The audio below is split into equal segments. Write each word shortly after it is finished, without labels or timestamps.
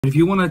If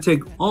you want to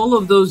take all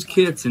of those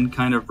kits and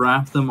kind of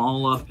wrap them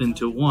all up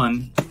into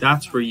one,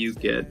 that's where you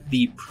get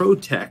the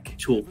ProTech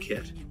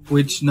toolkit,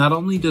 which not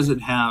only does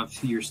it have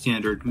your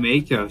standard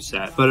Maco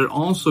set, but it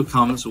also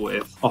comes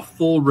with a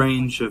full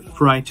range of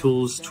pry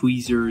tools,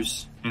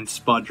 tweezers, and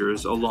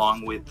spudgers,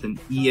 along with an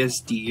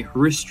ESD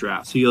wrist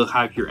strap. So you'll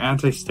have your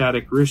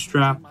anti-static wrist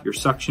strap, your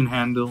suction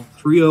handle,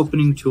 3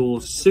 opening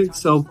tools,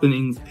 6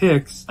 opening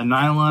picks, a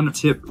nylon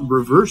tip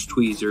reverse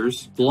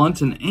tweezers,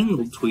 blunt and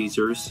angled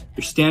tweezers,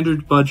 your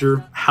standard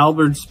budger,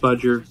 halberd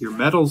spudger, your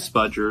metal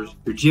spudgers,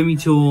 your jimmy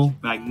tool,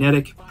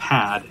 magnetic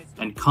pad,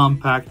 and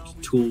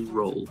compact tool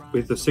roll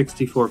with the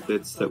 64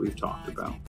 bits that we've talked about.